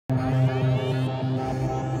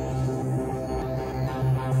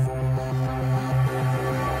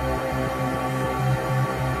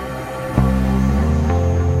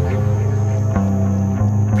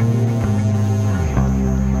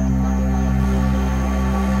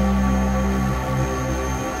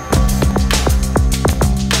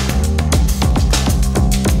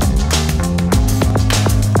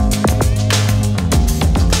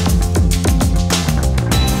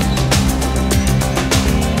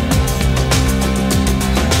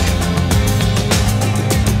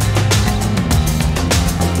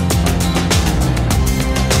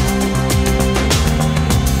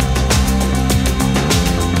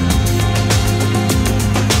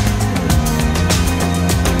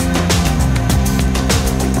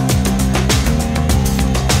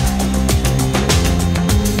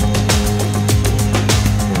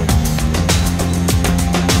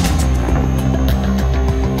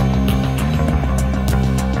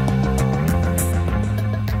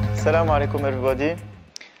Assalamu alaikum, everybody.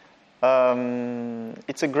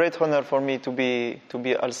 It's a great honor for me to be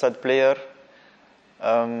Al Sadd player.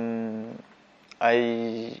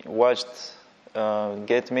 I watched,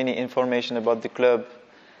 get many information about the club,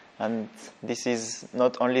 and this is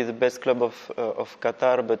not only the best club of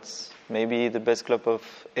Qatar, but maybe the best club of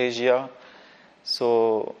Asia.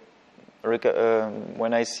 So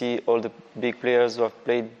when I see all the big players who have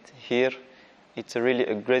played here, it's really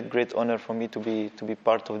a great honor for me to be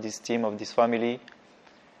part of this team, of this family,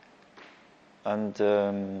 and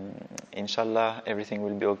inshallah everything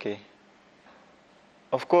will be okay.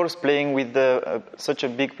 Of course, playing with such a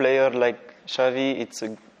big player like Xavi, it's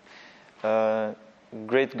a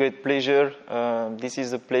great pleasure. This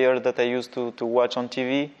is a player that I used to watch on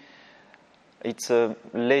TV. It's a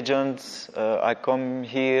legend. I come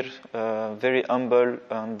here very humble,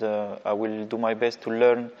 and I will do my best to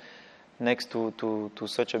learn next to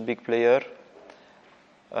such a big player.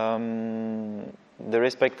 The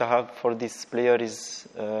respect I have for this player is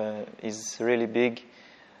really big.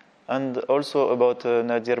 And also about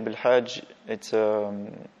Nadir Belhaj, it's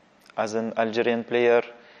as an Algerian player,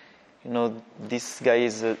 you know, this guy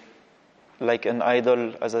is like an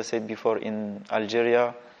idol, as I said before, in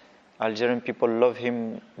Algeria. Algerian people love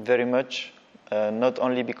him very much, not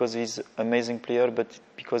only because he's an amazing player, but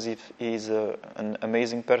because he is an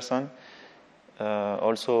amazing person,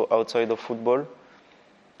 also outside of football.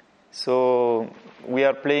 So we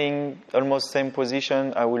are playing almost same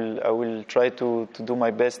position. I will try to do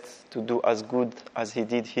my best to do as good as he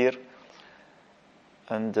did here,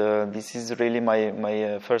 and this is really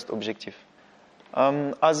my first objective.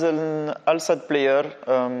 As an Al Sadd player,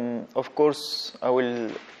 of course, I will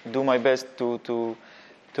do my best to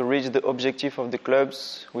reach the objective of the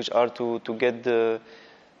clubs, which are to get the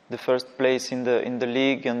first place in the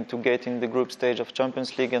league and to get in the group stage of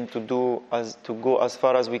Champions League and to go as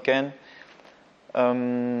far as we can.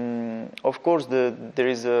 Of course, there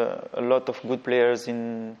is a lot of good players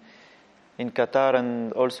in Qatar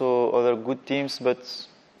and also other good teams, but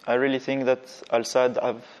I really think that Al Sadd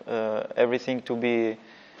have everything to be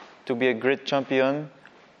a great champion,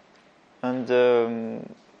 and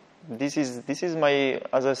this is my,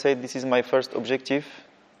 as I said, this is my first objective,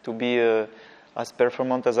 to be as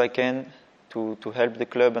performant as I can to help the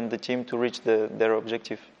club and the team to reach their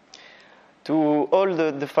objective. To all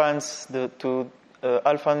the fans, to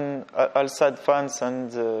Al Sadd fans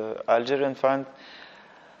and Algerian fans,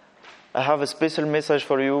 I have a special message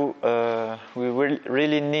for you. We will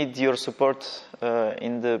really need your support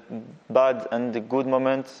in the bad and the good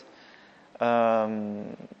moments.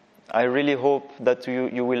 I really hope that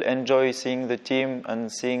you will enjoy seeing the team and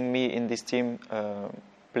seeing me in this team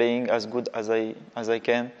playing as good as I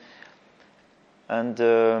can.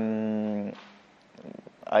 And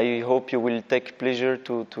I hope you will take pleasure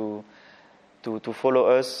to follow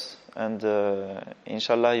us, and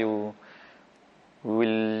inshallah you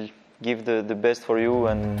will give the best for you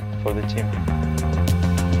and for the team.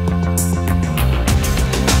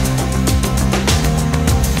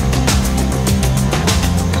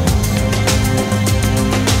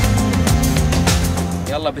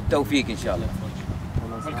 يلا بالتوفيق إن شاء الله.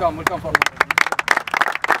 Welcome.